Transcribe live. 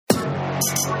And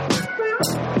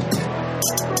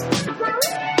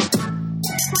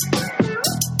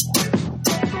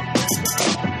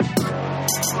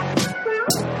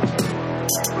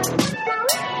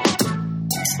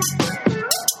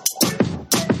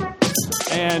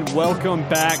welcome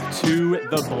back to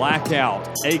The Blackout,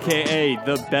 a.k.a.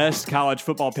 the best college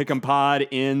football pick'em pod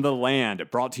in the land,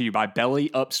 brought to you by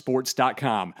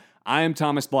BellyUpSports.com. I am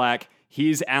Thomas Black,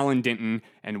 he's Alan Denton,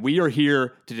 and we are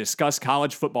here to discuss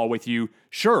college football with you.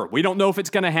 Sure, we don't know if it's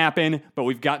going to happen, but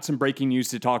we've got some breaking news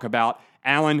to talk about.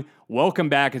 Alan, welcome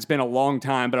back. It's been a long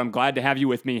time, but I'm glad to have you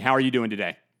with me. How are you doing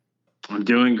today? I'm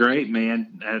doing great,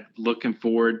 man. Looking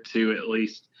forward to at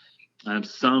least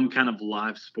some kind of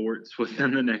live sports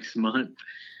within the next month,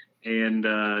 and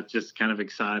just kind of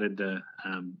excited to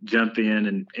jump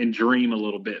in and dream a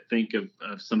little bit, think of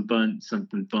something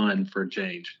fun for a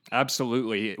change.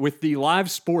 Absolutely. With the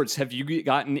live sports, have you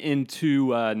gotten into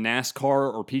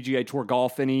NASCAR or PGA Tour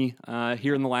golf any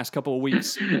here in the last couple of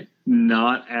weeks?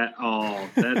 Not at all.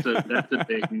 That's a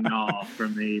big no for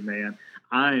me, man.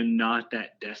 I am not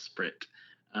that desperate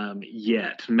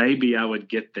yet. Maybe I would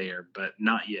get there, but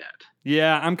not yet.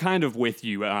 Yeah, I'm kind of with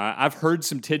you. I've heard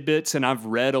some tidbits and I've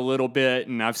read a little bit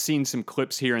and I've seen some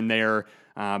clips here and there,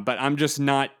 but I'm just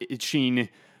not itching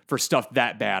for stuff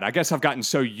that bad. I guess I've gotten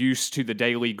so used to the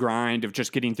daily grind of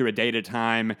just getting through a day at a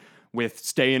time with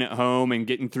staying at home and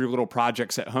getting through little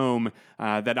projects at home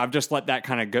that I've just let that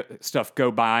kind of stuff go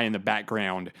by in the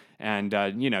background. And,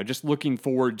 just looking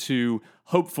forward to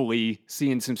hopefully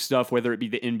seeing some stuff, whether it be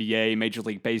the NBA, Major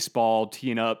League Baseball,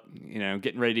 teeing up,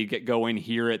 getting ready to get going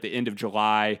here at the end of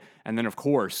July. And then, of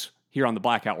course, here on the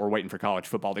Blackout, we're waiting for college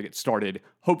football to get started,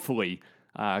 hopefully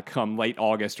come late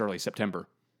August, early September.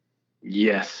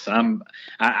 Yes,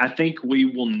 I think we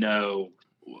will know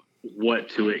what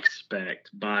to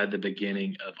expect by the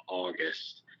beginning of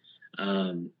August,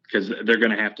 because they're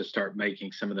going to have to start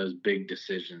making some of those big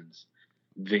decisions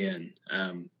then,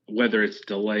 whether it's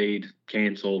delayed,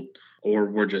 canceled, or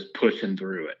we're just pushing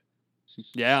through it.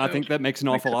 Yeah, I think that makes an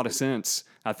awful lot of sense.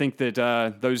 I think that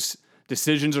those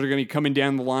decisions are going to be coming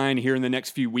down the line here in the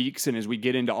next few weeks, and as we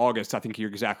get into August, I think you're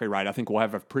exactly right. I think we'll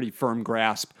have a pretty firm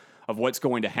grasp of what's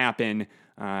going to happen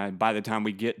by the time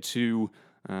we get to,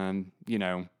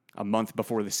 a month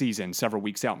before the season, several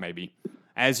weeks out maybe.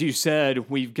 As you said,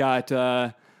 we've got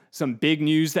some big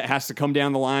news that has to come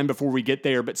down the line before we get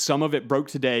there, but some of it broke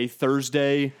today,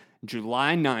 Thursday,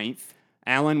 July 9th.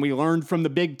 Alan, we learned from the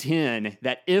Big Ten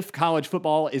that if college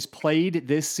football is played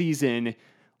this season,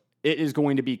 it is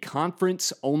going to be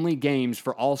conference-only games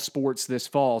for all sports this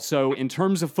fall. So in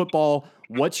terms of football,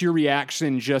 what's your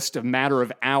reaction just a matter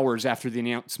of hours after the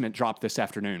announcement dropped this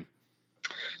afternoon?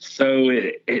 So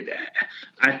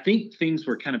I think things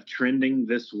were kind of trending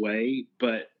this way,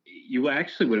 but you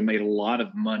actually would have made a lot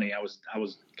of money. I was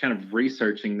kind of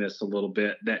researching this a little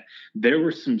bit, that there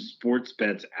were some sports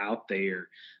bets out there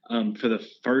for the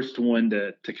first one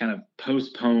to kind of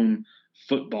postpone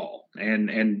football,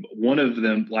 and one of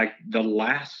them, like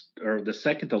the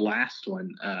second to last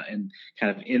one, and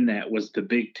kind of in that was the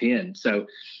Big Ten. So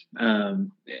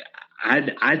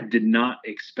I did not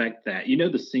expect that. You know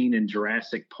the scene in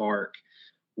Jurassic Park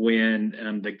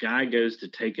when the guy goes to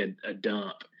take a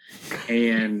dump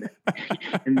and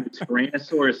the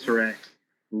Tyrannosaurus Rex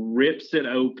rips it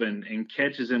open and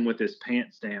catches him with his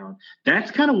pants down.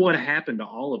 That's kind of what happened to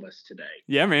all of us today.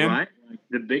 Yeah, man. Right? Like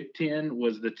the Big Ten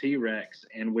was the T-Rex,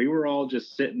 and we were all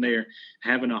just sitting there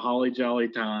having a holly jolly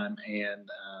time, and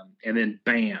then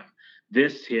bam,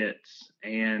 this hits,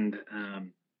 and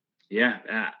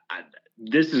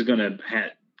this is going to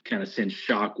kind of send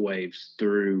shockwaves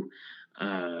through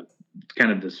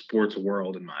kind of the sports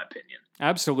world, in my opinion.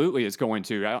 Absolutely, it's going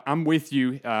to. I'm with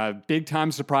you. Big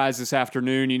time surprise this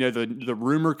afternoon. The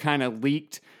rumor kind of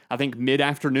leaked, I think,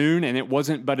 mid-afternoon, and it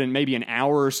wasn't but in maybe an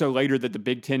hour or so later that the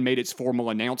Big Ten made its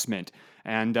formal announcement.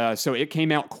 And so it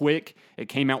came out quick. It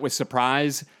came out with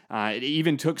surprise. It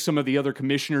even took some of the other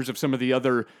commissioners of some of the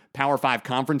other Power 5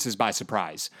 conferences by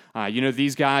surprise.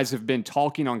 These guys have been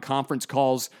talking on conference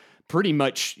calls pretty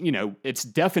much, it's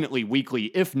definitely weekly,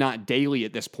 if not daily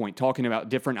at this point, talking about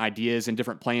different ideas and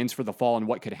different plans for the fall and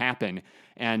what could happen.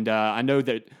 And I know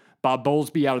that Bob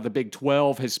Bowlesby out of the Big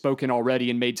 12 has spoken already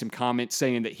and made some comments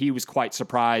saying that he was quite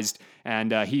surprised,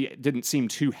 and he didn't seem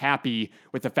too happy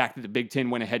with the fact that the Big Ten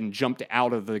went ahead and jumped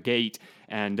out of the gate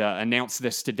and announced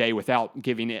this today without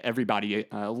giving everybody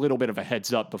a little bit of a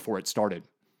heads up before it started.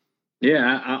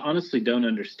 Yeah, I honestly don't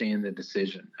understand the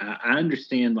decision. I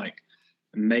understand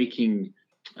making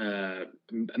a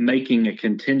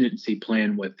contingency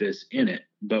plan with this in it,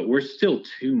 but we're still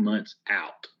 2 months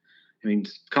out. I mean,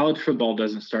 college football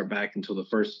doesn't start back until the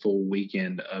first full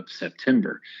weekend of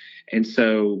September. And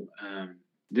so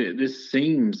this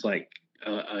seems like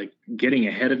getting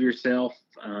ahead of yourself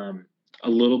a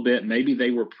little bit. Maybe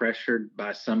they were pressured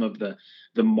by some of the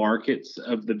markets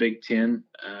of the Big Ten.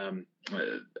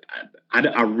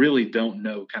 I really don't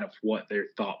know kind of what their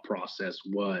thought process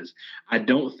was. I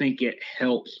don't think it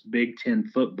helps Big Ten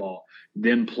football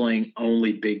them playing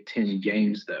only Big Ten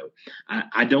games, though.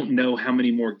 I don't know how many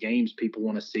more games people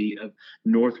want to see of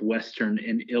Northwestern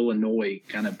and Illinois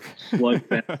kind of slug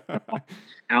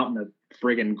out in the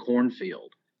friggin'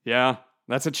 cornfield. Yeah,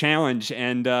 that's a challenge,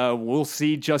 and we'll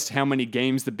see just how many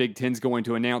games the Big Ten's going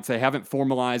to announce. They haven't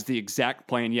formalized the exact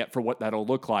plan yet for what that'll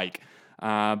look like.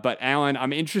 But Alan,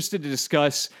 I'm interested to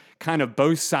discuss kind of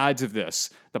both sides of this,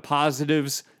 the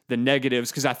positives, the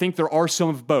negatives, because I think there are some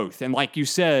of both. And like you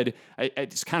said,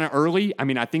 it's kind of early. I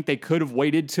mean, I think they could have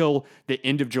waited till the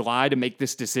end of July to make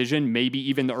this decision, maybe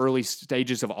even the early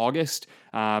stages of August.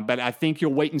 But I think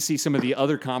you'll wait and see some of the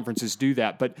other conferences do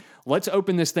that. But let's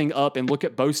open this thing up and look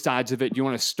at both sides of it. You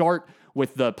want to start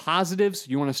with the positives?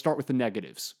 You want to start with the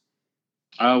negatives?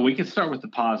 We can start with the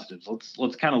positives.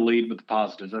 Let's kind of lead with the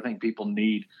positives. I think people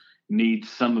need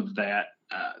some of that.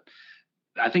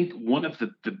 I think one of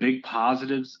the big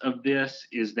positives of this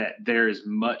is that there is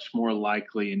much more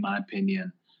likely, in my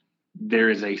opinion, there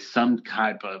is some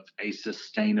type of a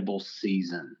sustainable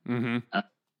season. Mm-hmm.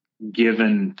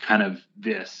 Given kind of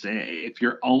this. If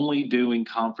you're only doing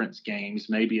conference games,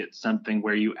 maybe it's something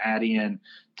where you add in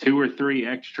 2 or 3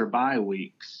 extra bye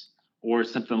weeks or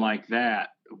something like that,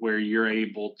 where you're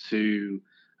able to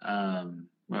kind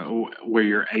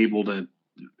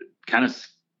of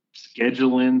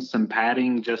schedule in some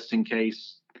padding just in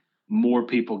case more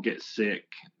people get sick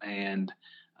and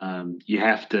you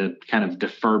have to kind of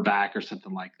defer back or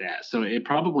something like that. So it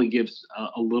probably gives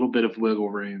a little bit of wiggle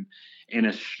room and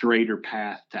a straighter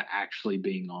path to actually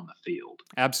being on the field.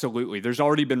 Absolutely. There's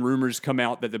already been rumors come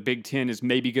out that the Big Ten is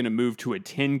maybe going to move to a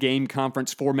 10-game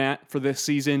conference format for this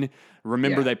season.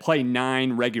 Remember, They play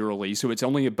 9 regularly, so it's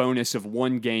only a bonus of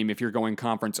 1 game if you're going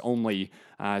conference only,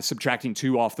 subtracting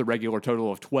 2 off the regular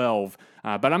total of 12.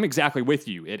 But I'm exactly with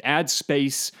you. It adds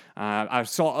space. I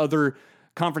saw other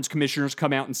conference commissioners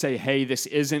come out and say, hey, this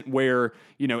isn't where,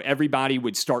 everybody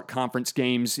would start conference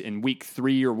games in week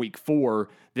 3 or week 4.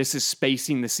 This is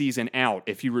spacing the season out.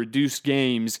 If you reduce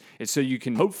games, it's so you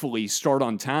can hopefully start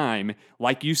on time.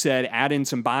 Like you said, add in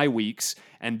some bye weeks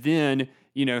and then,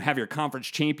 have your conference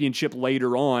championship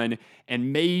later on.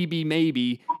 And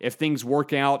maybe if things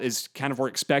work out as kind of we're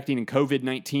expecting and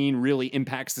COVID-19 really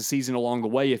impacts the season along the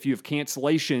way, if you have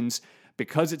cancellations,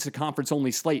 because it's a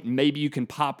conference-only slate, maybe you can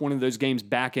pop one of those games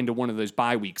back into one of those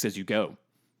bye weeks as you go.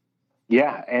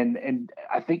 Yeah, and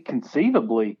I think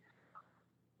conceivably,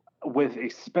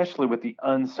 especially with the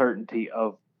uncertainty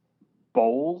of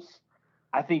bowls,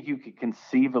 I think you could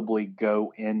conceivably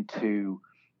go into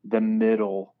the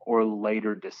middle or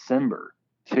later December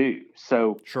too.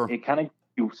 So sure. It kind of gives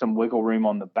you some wiggle room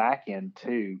on the back end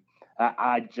too.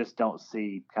 I just don't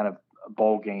see kind of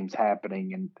bowl games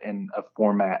happening in a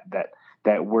format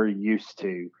that we're used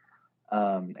to.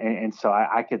 And so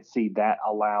I could see that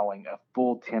allowing a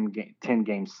full 10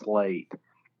 game slate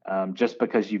just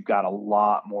because you've got a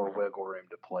lot more wiggle room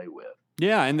to play with.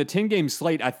 Yeah, and the 10-game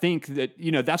slate, I think that,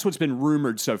 that's what's been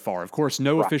rumored so far. Of course,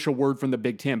 no official word from the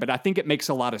Big Ten, but I think it makes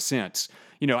a lot of sense.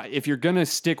 If you're going to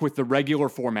stick with the regular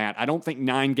format, I don't think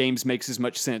 9 games makes as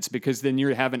much sense because then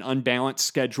you have an unbalanced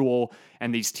schedule,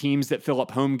 and these teams that fill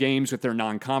up home games with their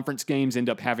non-conference games end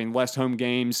up having less home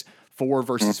games, 4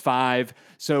 versus 5.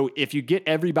 So if you get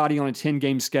everybody on a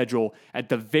 10-game schedule, at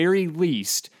the very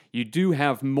least, you do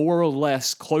have more or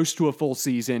less close to a full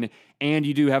season, and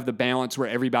you do have the balance where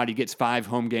everybody gets 5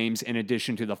 home games in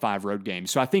addition to the 5 road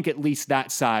games. So I think at least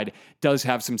that side does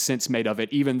have some sense made of it,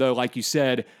 even though, like you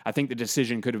said, I think the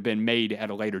decision could have been made at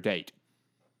a later date.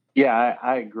 Yeah,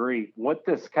 I agree. What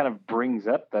this kind of brings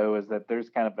up, though, is that there's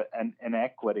kind of an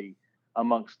inequity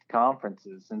amongst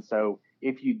conferences. And so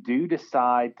if you do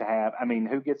decide to have,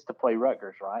 who gets to play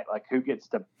Rutgers, right? Like who gets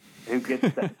to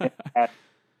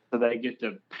so they get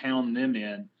to pound them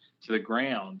in to the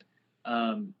ground.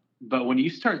 But when you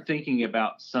start thinking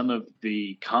about some of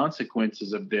the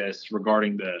consequences of this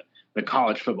regarding the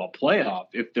college football playoff,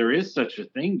 if there is such a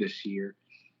thing this year,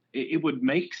 it would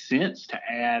make sense to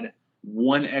add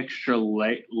one extra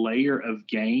layer of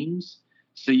games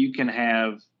so you can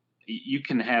have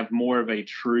more of a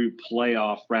true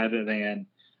playoff rather than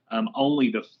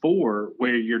only the 4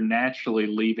 where you're naturally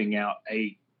leaving out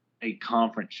a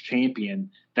conference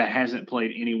champion that hasn't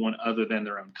played anyone other than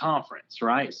their own conference,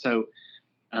 right? So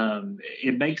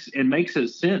it makes it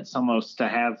sense almost to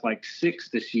have like 6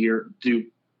 this year.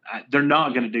 They're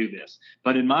not going to do this,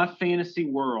 but in my fantasy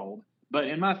world,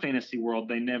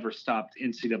 they never stopped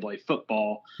NCAA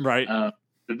football, right?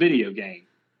 The video game.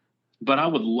 But I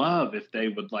would love if they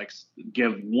would like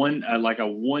give like a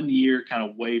 1 year kind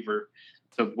of waiver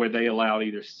to where they allowed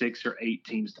either 6 or 8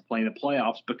 teams to play in the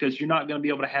playoffs, because you're not going to be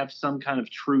able to have some kind of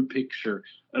true picture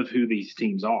of who these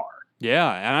teams are.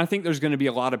 Yeah, and I think there's going to be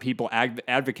a lot of people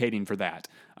advocating for that.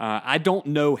 I don't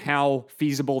know how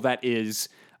feasible that is,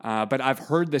 but I've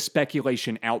heard the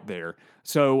speculation out there.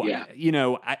 So,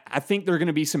 Yeah. I think there are going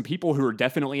to be some people who are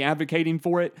definitely advocating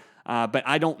for it, but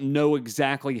I don't know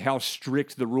exactly how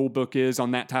strict the rule book is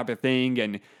on that type of thing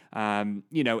and,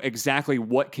 exactly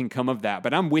what can come of that.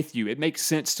 But I'm with you. It makes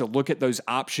sense to look at those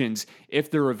options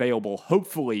if they're available.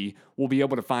 Hopefully, we'll be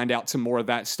able to find out some more of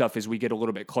that stuff as we get a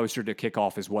little bit closer to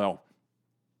kickoff as well.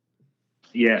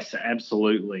 Yes,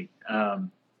 absolutely. I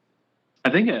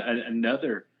think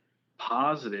another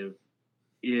positive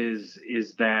is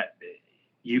that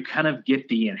you kind of get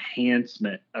the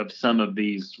enhancement of some of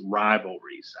these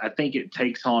rivalries. I think it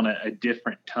takes on a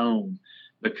different tone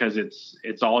because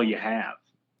it's all you have.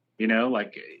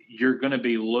 Like you're going to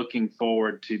be looking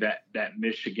forward to that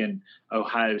Michigan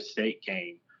Ohio State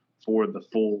game for the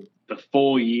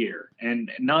full year,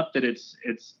 and not that it's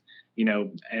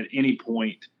at any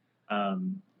point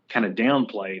kind of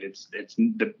downplayed. It's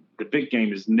the big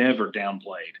game is never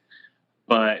downplayed,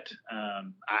 but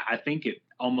I think it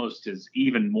almost is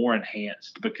even more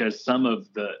enhanced because some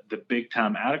of the big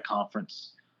time out of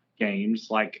conference games,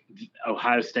 like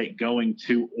Ohio State going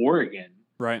to Oregon,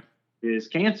 right, is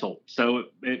canceled. So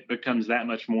it becomes that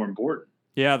much more important.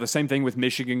 Yeah, the same thing with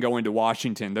Michigan going to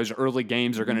Washington. Those early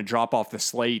games are going to drop off the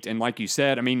slate. And like you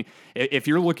said, I mean, if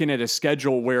you're looking at a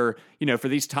schedule where, for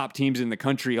these top teams in the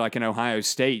country, like in Ohio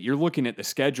State, you're looking at the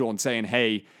schedule and saying,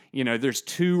 hey, there's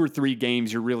 2 or 3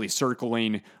 games you're really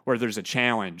circling where there's a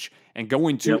challenge. And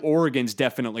going to Oregon's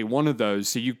definitely one of those.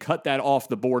 So you cut that off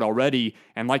the board already.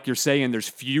 And like you're saying, there's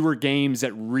fewer games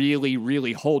that really,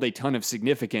 really hold a ton of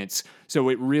significance. So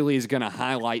it really is going to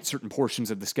highlight certain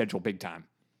portions of the schedule big time.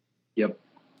 Yep.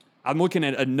 I'm looking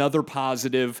at another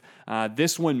positive,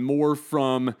 this one more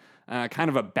from kind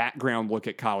of a background look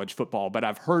at college football, but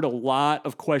I've heard a lot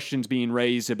of questions being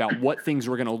raised about what things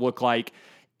were going to look like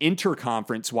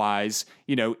interconference wise,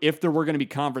 if there were going to be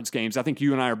conference games. I think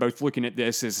you and I are both looking at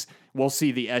this as we'll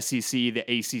see the SEC, the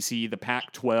ACC, the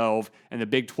Pac-12, and the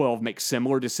Big 12 make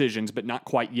similar decisions, but not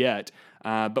quite yet.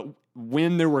 But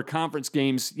when there were conference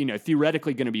games,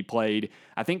 theoretically going to be played,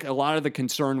 I think a lot of the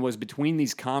concern was between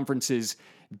these conferences,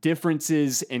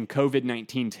 differences in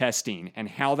COVID-19 testing and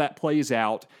how that plays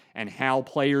out and how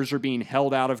players are being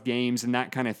held out of games and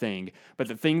that kind of thing. But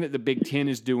the thing that the Big Ten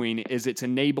is doing is it's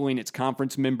enabling its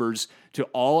conference members to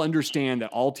all understand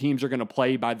that all teams are going to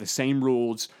play by the same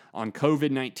rules on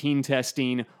COVID-19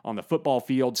 testing, on the football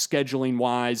field, scheduling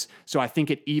wise. So I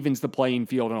think it evens the playing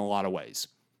field in a lot of ways.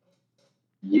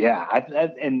 Yeah,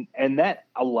 and that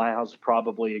allows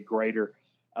probably a greater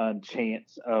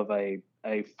chance of a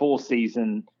full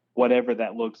season, whatever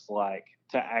that looks like,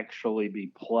 to actually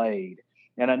be played.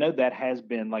 And I know that has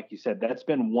been, like you said, that's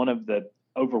been one of the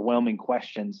overwhelming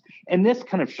questions. And this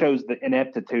kind of shows the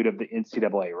ineptitude of the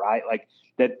NCAA, right? Like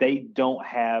that they don't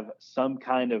have some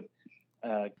kind of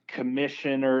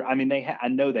commissioner. I mean, I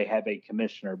know they have a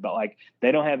commissioner, but like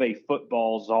they don't have a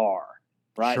football czar.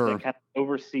 Right, sure. That kind of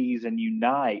oversees and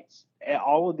unites.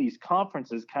 All of these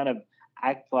conferences kind of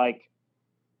act like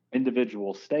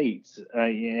individual states,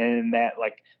 and that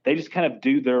like they just kind of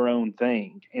do their own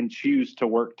thing and choose to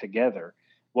work together.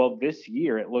 Well, this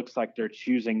year it looks like they're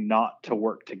choosing not to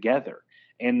work together,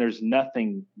 and there's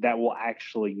nothing that will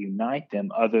actually unite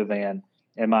them other than,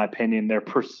 in my opinion, their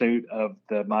pursuit of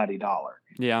the mighty dollar.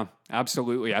 Yeah,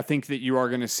 absolutely. I think that you are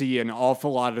going to see an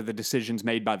awful lot of the decisions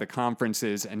made by the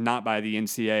conferences and not by the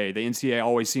NCAA. The NCAA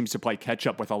always seems to play catch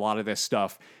up with a lot of this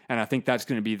stuff, and I think that's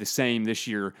going to be the same this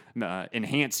year,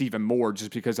 enhanced even more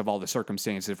just because of all the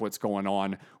circumstances of what's going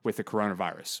on with the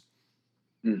coronavirus.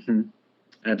 Mm-hmm.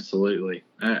 Absolutely.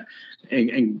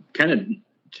 And kind of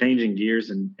changing gears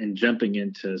and jumping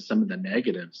into some of the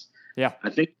negatives. Yeah. I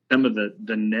think some of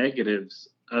the negatives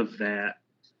of that,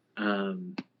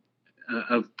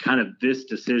 of kind of this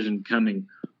decision coming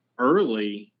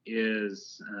early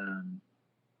is,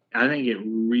 I think it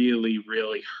really,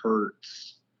 really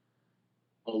hurts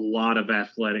a lot of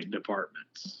athletic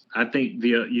departments. I think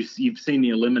you've seen the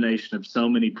elimination of so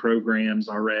many programs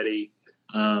already,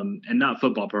 and not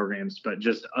football programs, but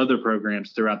just other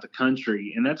programs throughout the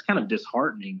country. And that's kind of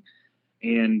disheartening.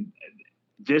 And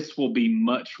this will be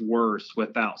much worse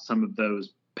without some of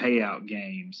those payout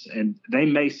games, and they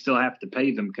may still have to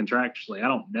pay them contractually. I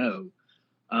don't know.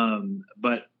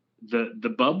 But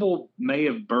the bubble may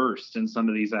have burst in some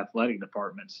of these athletic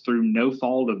departments through no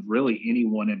fault of really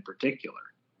anyone in particular.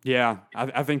 Yeah,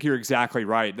 I think you're exactly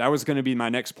right. That was going to be my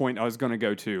next point I was going to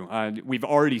go to. We've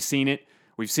already seen it.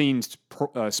 We've seen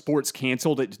sports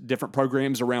canceled at different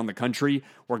programs around the country.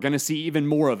 We're going to see even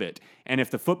more of it. And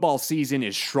if the football season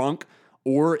is shrunk,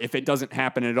 or if it doesn't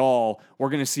happen at all, we're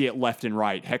going to see it left and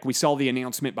right. Heck, we saw the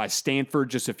announcement by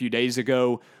Stanford just a few days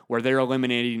ago where they're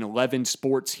eliminating 11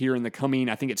 sports here in the coming,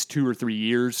 I think it's 2 or 3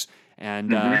 years.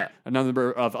 And a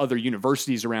number of other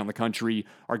universities around the country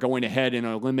are going ahead and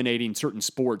eliminating certain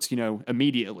sports,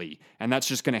 immediately. And that's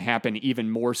just going to happen even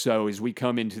more so as we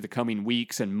come into the coming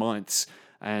weeks and months.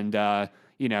 And,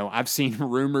 I've seen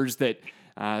rumors that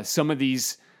some of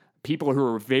these people who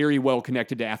are very well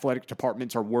connected to athletic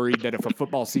departments are worried that if a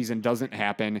football season doesn't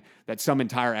happen, that some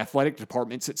entire athletic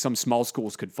departments at some small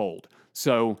schools could fold.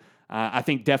 So I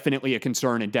think definitely a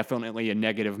concern and definitely a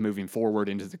negative moving forward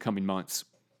into the coming months.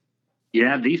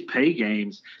 Yeah, these pay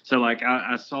games. So like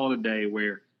I saw today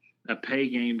where a pay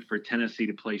game for Tennessee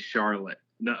to play Charlotte,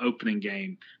 the opening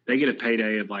game, they get a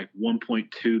payday of like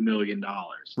 $1.2 million.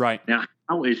 Right. Now,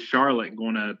 how is Charlotte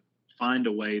going to find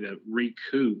a way to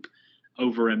recoup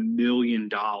over $1 million?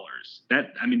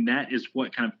 That is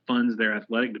what kind of funds their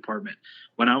athletic department.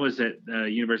 When I was at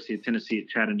the University of Tennessee at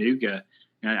Chattanooga,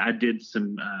 I did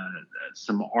some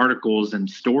articles and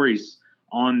stories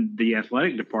on the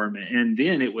athletic department. And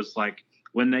then it was like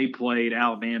when they played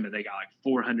Alabama, they got like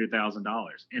 $400,000.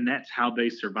 And that's how they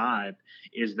survived,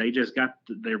 is they just got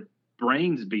their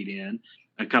brains beat in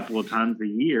a couple of times a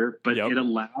year, but It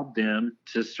allowed them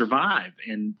to survive.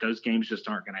 And those games just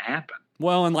aren't going to happen.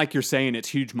 Well, and like you're saying, it's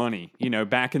huge money.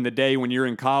 Back in the day when you're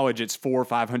in college, it's $400,000 or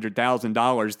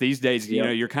 $500,000. These days,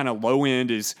 your kind of low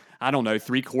end is,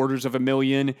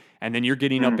 $750,000, and then you're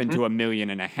getting up into $1.5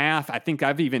 million. I think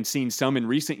I've even seen some in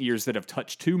recent years that have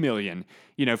touched $2 million,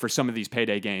 for some of these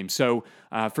payday games. So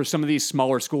for some of these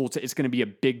smaller schools, it's going to be a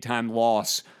big time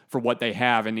loss for what they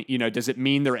have. And does it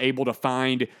mean they're able to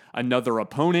find another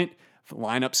opponent,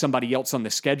 line up somebody else on the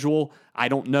schedule? I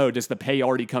don't know. Does the pay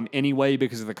already come anyway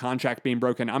because of the contract being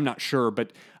broken? I'm not sure,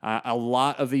 but a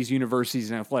lot of these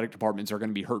universities and athletic departments are going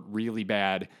to be hurt really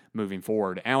bad moving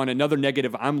forward. Alan, another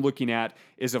negative I'm looking at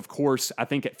is, of course, I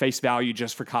think at face value,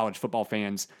 just for college football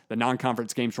fans, the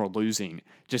non-conference games we're losing.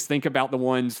 Just think about the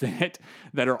ones that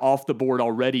are off the board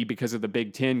already because of the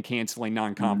Big Ten canceling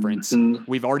non-conference.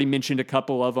 We've already mentioned a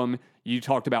couple of them. You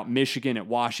talked about Michigan at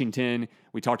Washington.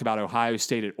 We talked about Ohio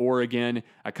State at Oregon.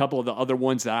 A couple of the other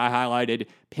ones that I highlighted,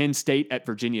 Penn State at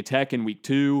Virginia Tech in week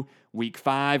 2, week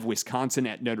 5, Wisconsin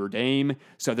at Notre Dame.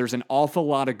 So there's an awful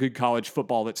lot of good college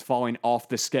football that's falling off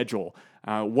the schedule.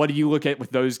 What do you look at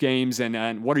with those games,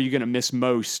 and what are you going to miss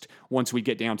most once we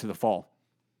get down to the fall?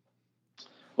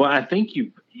 Well, I think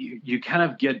you kind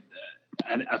of get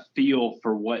a feel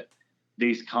for what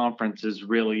these conferences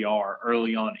really are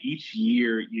early on. Each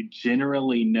year, you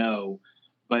generally know,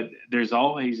 but there's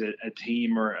always a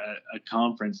team or a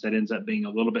conference that ends up being a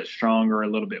little bit stronger, a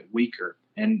little bit weaker.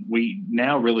 And we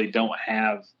now really don't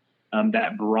have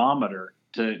that barometer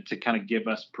to kind of give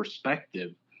us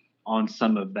perspective on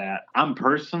some of that.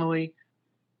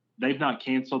 They've not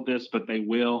canceled this, but they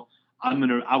will.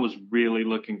 I was really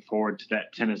looking forward to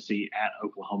that Tennessee at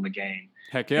Oklahoma game.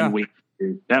 Heck yeah. In week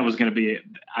 2. That was going to be it.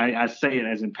 I say it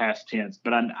as in past tense,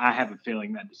 but I have a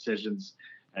feeling that decisions,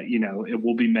 it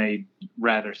will be made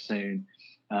rather soon.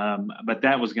 But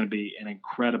that was going to be an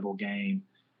incredible game.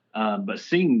 But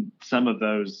seeing some of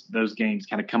those games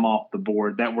kind of come off the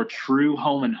board that were true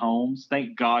home and homes,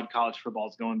 thank God college football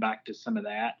is going back to some of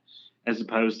that as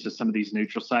opposed to some of these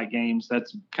neutral site games.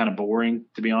 That's kind of boring,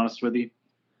 to be honest with you.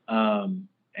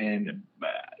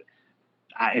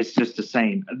 It's just the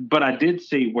same. But I did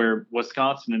see where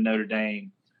Wisconsin and Notre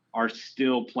Dame are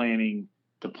still planning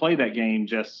to play that game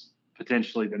just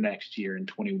potentially the next year in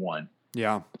 21.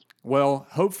 Yeah. Well,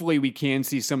 hopefully we can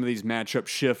see some of these matchups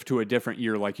shift to a different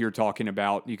year like you're talking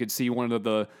about. You could see one of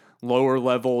the lower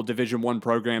level Division I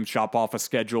programs chop off a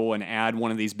schedule and add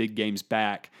one of these big games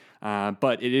back.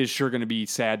 But it is sure going to be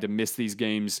sad to miss these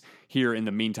games here in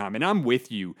the meantime. And I'm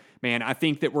with you, man. I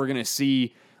think that we're going to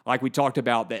see, like we talked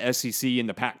about, the SEC and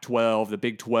the Pac-12, the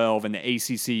Big 12, and the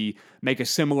ACC make a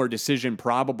similar decision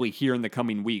probably here in the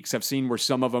coming weeks. I've seen where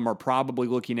some of them are probably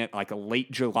looking at like a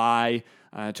late July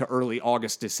to early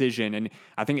August decision. And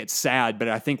I think it's sad, but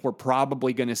I think we're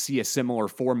probably going to see a similar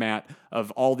format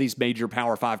of all these major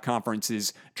Power 5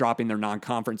 conferences dropping their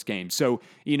non-conference games. So,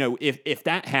 if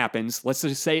that happens, let's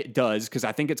just say it does, because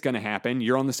I think it's going to happen.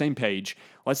 You're on the same page.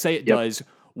 Let's say it does.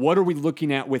 what are we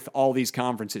looking at with all these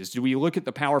conferences? Do we look at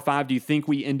the Power Five? Do you think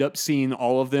we end up seeing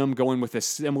all of them going with a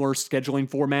similar scheduling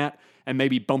format and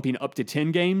maybe bumping up to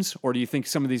 10 games? Or do you think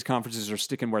some of these conferences are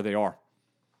sticking where they are?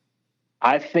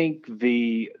 I think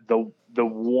the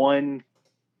one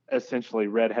essentially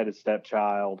redheaded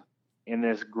stepchild in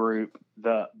this group,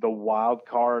 the wild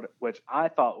card, which I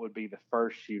thought would be the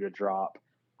first shoe to drop.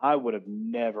 I would have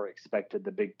never expected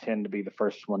the Big Ten to be the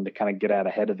first one to kind of get out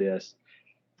ahead of this.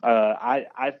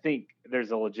 I think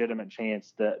there's a legitimate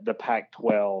chance that the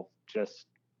Pac-12 just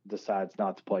decides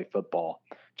not to play football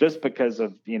just because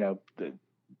of, the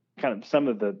kind of some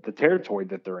of the territory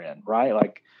that they're in, right?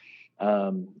 Like,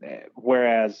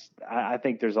 whereas I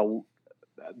think the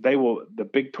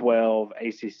Big 12,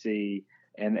 ACC,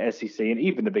 and SEC, and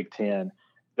even the Big Ten,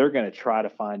 they're going to try to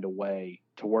find a way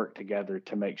to work together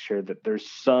to make sure that there's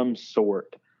some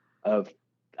sort of,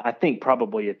 I think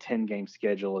probably a 10-game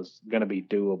schedule is going to be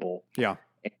doable. Yeah.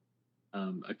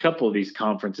 A couple of these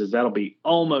conferences, that'll be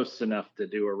almost enough to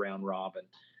do a round robin.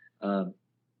 And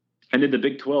in the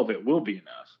Big 12, it will be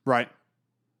enough. Right.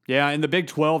 Yeah, in the Big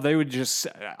 12,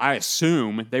 I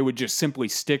assume they would just simply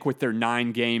stick with their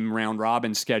 9-game round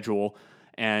robin schedule.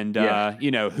 And,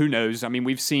 who knows? I mean,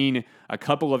 we've seen a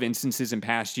couple of instances in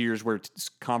past years where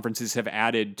conferences have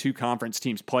added 2 conference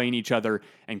teams playing each other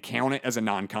and count it as a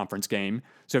non-conference game.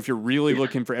 So if you're really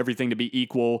looking for everything to be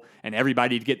equal and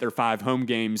everybody to get their 5 home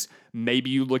games, maybe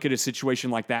you look at a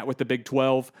situation like that with the Big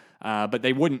 12, but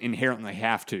they wouldn't inherently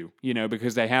have to,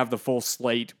 because they have the full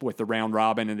slate with the round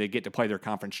robin and they get to play their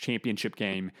conference championship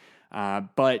game.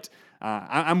 But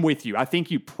I'm with you. I think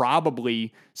you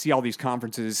probably see all these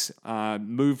conferences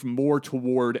move more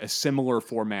toward a similar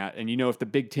format. And, if the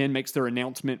Big Ten makes their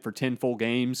announcement for 10 full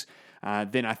games,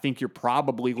 then I think you're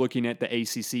probably looking at the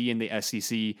ACC and the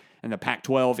SEC and the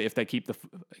Pac-12. If they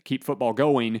keep football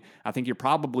going, I think you're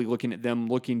probably looking at them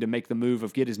looking to make the move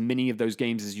of get as many of those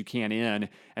games as you can in,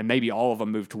 and maybe all of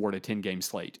them move toward a 10-game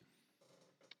slate.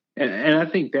 And I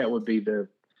think that would be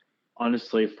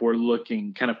honestly, if we're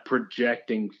looking kind of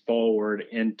projecting forward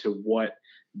into what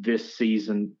this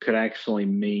season could actually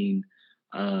mean,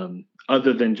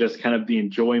 other than just kind of the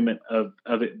enjoyment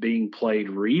of it being played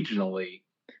regionally,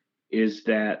 is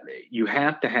that you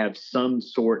have to have some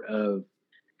sort of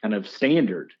kind of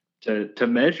standard to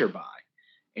measure by.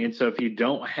 And so if you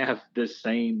don't have the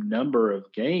same number of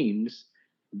games,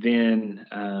 then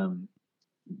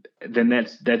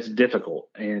that's difficult.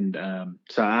 And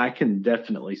so I can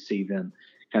definitely see them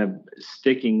kind of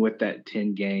sticking with that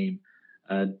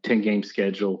 10-game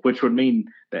schedule, which would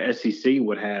mean the SEC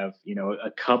would have,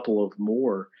 a couple of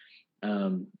more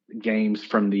games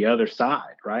from the other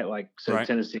side, right? Like, so right.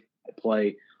 Tennessee might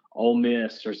play Ole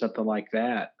Miss or something like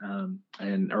that, and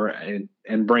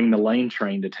bring the Lane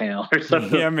train to town or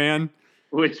something. Yeah, man.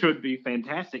 Which would be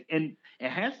fantastic. And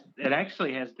it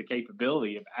actually has the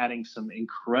capability of adding some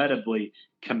incredibly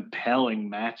compelling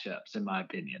matchups, in my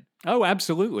opinion. Oh,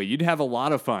 absolutely. You'd have a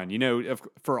lot of fun.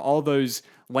 For all those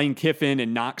Lane Kiffin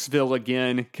and Knoxville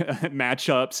again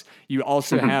matchups, you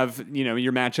also have,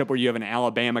 your matchup where you have an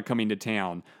Alabama coming to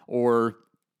town, or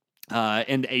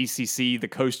in the ACC, the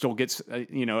Coastal gets,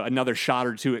 another shot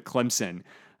or two at Clemson.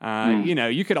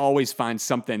 You could always find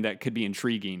something that could be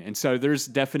intriguing. And so there's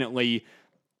definitely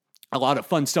a lot of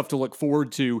fun stuff to look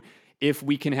forward to if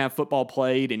we can have football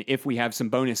played and if we have some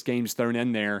bonus games thrown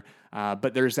in there.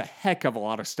 But there's a heck of a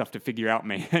lot of stuff to figure out,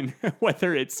 man,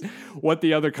 whether it's what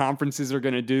the other conferences are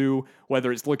going to do,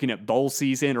 whether it's looking at bowl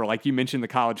season or, like you mentioned, the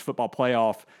college football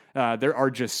playoff. There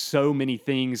are just so many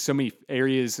things, so many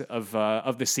areas of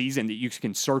the season that you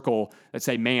can circle that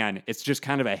say, man, it's just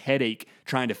kind of a headache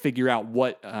trying to figure out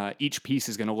what each piece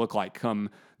is going to look like come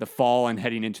the fall and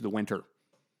heading into the winter.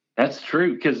 That's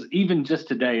true, because even just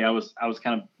today, I was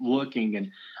kind of looking,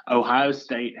 and Ohio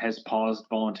State has paused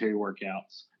voluntary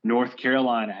workouts. North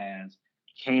Carolina has.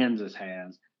 Kansas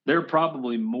has. There are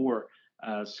probably more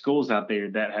schools out there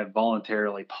that have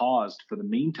voluntarily paused for the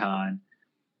meantime.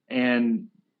 And,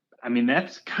 I mean,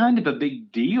 that's kind of a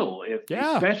big deal,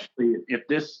 especially if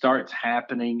this starts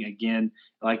happening again,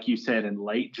 like you said, in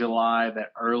late July,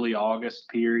 that early August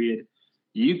period.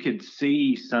 You could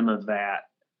see some of that.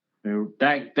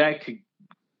 That could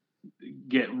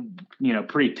get,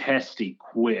 pretty testy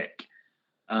quick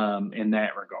in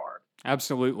that regard.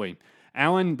 Absolutely.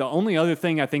 Alan, the only other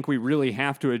thing I think we really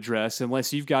have to address,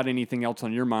 unless you've got anything else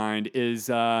on your mind,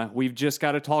 is we've just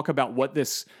got to talk about what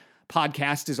this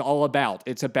podcast is all about.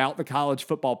 It's about the college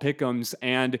football pick'ems,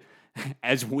 and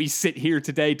as we sit here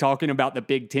today talking about the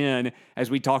Big Ten, as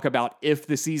we talk about if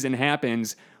the season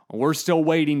happens, we're still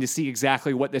waiting to see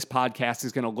exactly what this podcast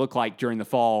is going to look like during the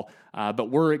fall. But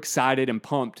we're excited and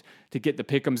pumped to get the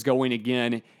pick'ems going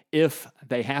again if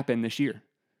they happen this year.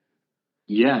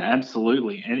 Yeah,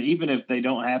 absolutely. And even if they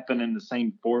don't happen in the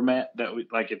same format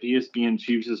like if ESPN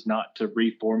chooses not to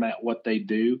reformat what they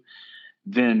do,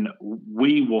 then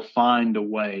we will find a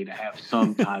way to have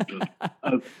some type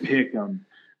of pick 'em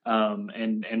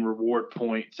and reward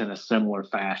points in a similar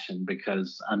fashion.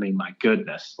 Because I mean, my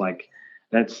goodness, like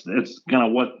that's kind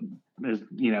of what is,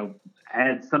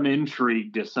 add some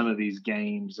intrigue to some of these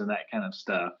games and that kind of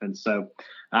stuff. And so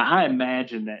I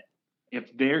imagine that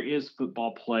if there is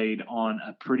football played on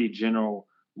a pretty general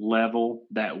level,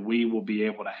 that we will be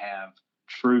able to have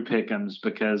true pick'ems,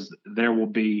 because there will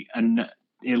be at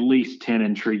least 10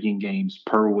 intriguing games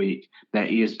per week that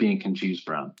ESPN can choose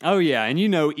from. Oh yeah. And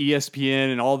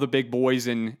ESPN and all the big boys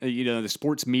in, the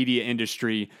sports media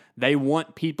industry, they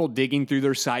want people digging through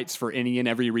their sites for any and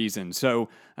every reason. So,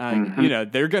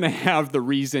 they're going to have the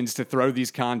reasons to throw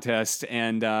these contests.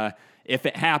 And if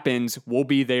it happens, we'll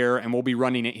be there and we'll be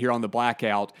running it here on the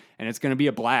Blackout, and it's going to be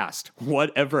a blast,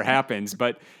 whatever happens.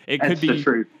 But it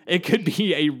could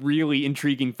be a really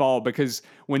intriguing fall, because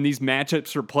when these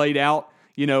matchups are played out,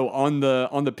 on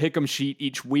the pick'em sheet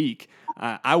each week,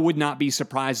 I would not be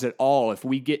surprised at all if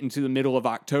we get into the middle of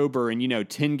October and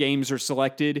 10 games are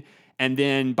selected, and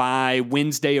then by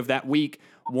Wednesday of that week,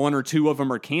 1 or 2 of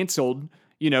them are canceled,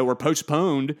 or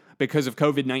postponed because of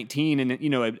COVID-19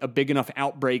 and a big enough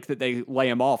outbreak that they lay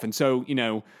them off. And so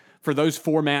for those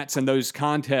formats and those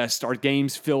contests, are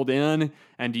games filled in,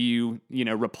 and do you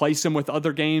replace them with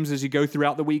other games as you go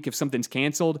throughout the week if something's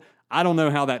canceled? I don't know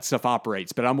how that stuff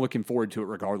operates, but I'm looking forward to it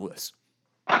regardless.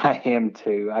 I am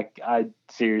too. I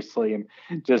seriously am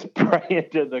just praying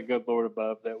to the good Lord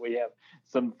above that we have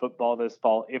some football this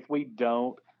fall. If we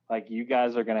don't, like, you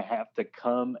guys are going to have to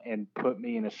come and put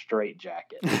me in a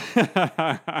straitjacket.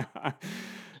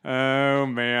 Oh,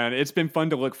 man. It's been fun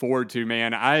to look forward to,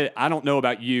 man. I don't know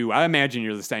about you. I imagine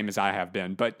you're the same as I have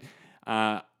been. But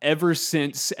ever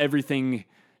since everything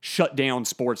shut down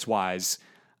sports-wise,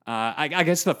 I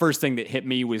guess the first thing that hit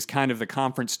me was kind of the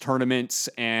conference tournaments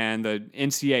and the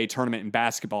NCAA tournament in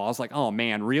basketball. I was like, oh,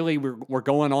 man, really? We're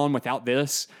going on without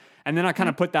this? And then I kind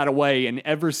of put that away. And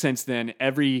ever since then,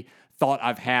 every thought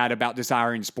I've had about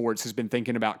desiring sports has been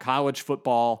thinking about college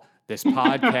football, this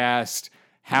podcast,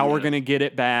 how we're going to get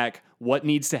it back, what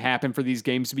needs to happen for these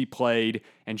games to be played.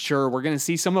 And sure, we're going to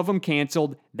see some of them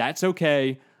canceled. That's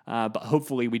okay. But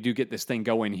hopefully we do get this thing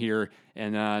going here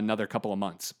in another couple of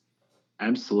months.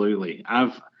 Absolutely.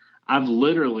 I've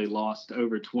literally lost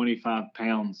over 25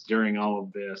 pounds during all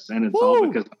of this, and it's all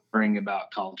because I'm worrying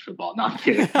about college football. No, I'm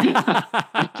kidding.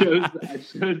 I chose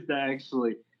to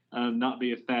actually not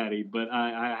be a fatty, but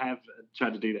I have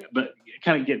tried to do that. But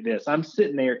kind of get this. I'm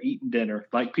sitting there eating dinner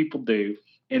like people do,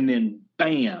 and then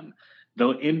bam,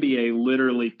 the NBA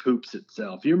literally poops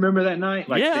itself. You remember that night?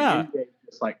 Like, yeah. The NBA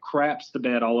just like craps the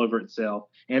bed all over itself,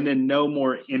 and then no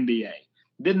more NBA.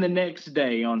 Then the next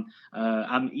day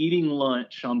I'm eating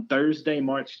lunch on Thursday,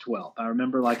 March 12th. I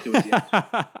remember like it was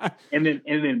yesterday. and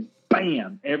then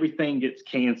bam, everything gets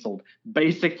canceled.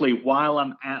 Basically, while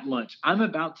I'm at lunch, I'm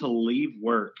about to leave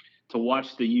work to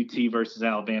watch the UT versus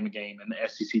Alabama game in the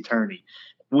SEC tourney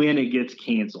when it gets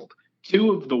canceled.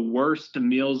 2 of the worst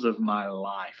meals of my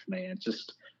life, man.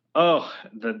 Just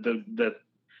the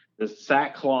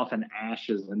sackcloth and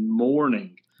ashes and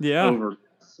mourning over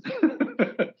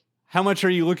this. How much are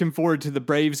you looking forward to the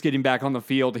Braves getting back on the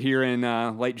field here in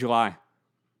late July?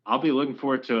 I'll be looking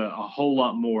forward to a whole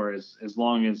lot more as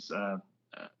long as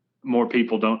more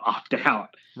people don't opt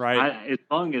out. Right. As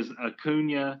long as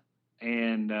Acuna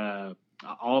and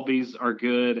Albies are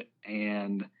good,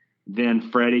 and then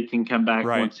Freddie can come back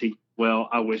once he well.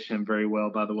 I wish him very well,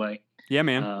 by the way. Yeah,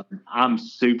 man. I'm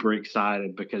super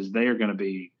excited because they're going to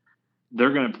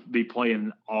be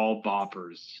playing all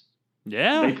boppers.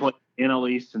 Yeah. They play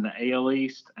NL East and the AL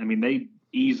East. I mean, they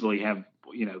easily have,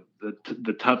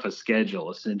 the toughest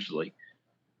schedule, essentially.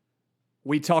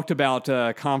 We talked about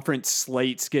conference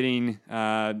slates getting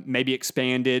maybe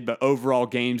expanded, but overall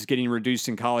games getting reduced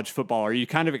in college football. Are you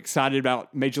kind of excited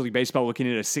about Major League Baseball looking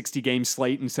at a 60-game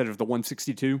slate instead of the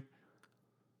 162?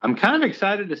 I'm kind of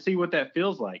excited to see what that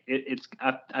feels like.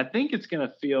 I think it's going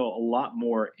to feel a lot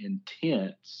more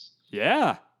intense.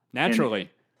 Yeah, naturally.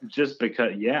 Just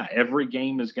because, every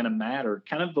game is going to matter.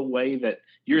 Kind of the way that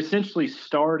you're essentially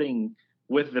starting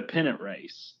with the pennant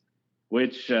race,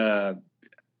 which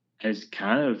is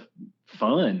kind of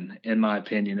fun, in my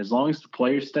opinion. As long as the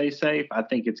players stay safe, I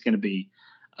think it's going to be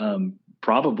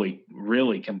probably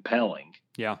really compelling.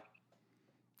 Yeah.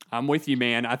 I'm with you,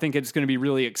 man. I think it's going to be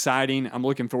really exciting. I'm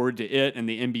looking forward to it and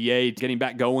the NBA getting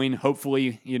back going.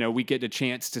 Hopefully, we get a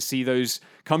chance to see those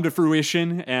come to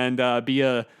fruition and be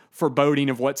a foreboding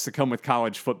of what's to come with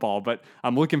college football. But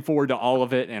I'm looking forward to all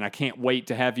of it, and I can't wait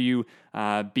to have you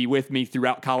be with me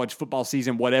throughout college football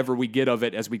season, whatever we get of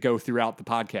it as we go throughout the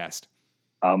podcast.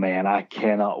 Oh, man, I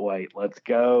cannot wait. Let's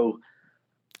go.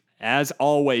 As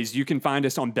always, you can find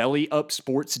us on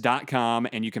bellyupsports.com,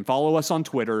 and you can follow us on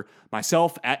Twitter,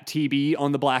 myself at TB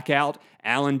on the Blackout,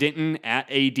 Alan Denton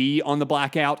at AD on the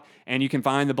Blackout, and you can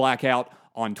find the Blackout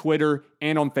on Twitter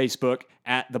and on Facebook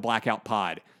at the Blackout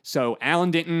Pod. So,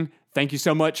 Alan Denton, thank you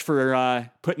so much for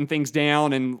putting things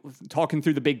down and talking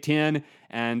through the Big Ten,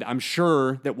 and I'm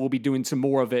sure that we'll be doing some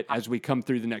more of it as we come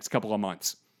through the next couple of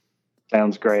months.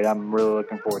 Sounds great. I'm really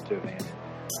looking forward to it, man.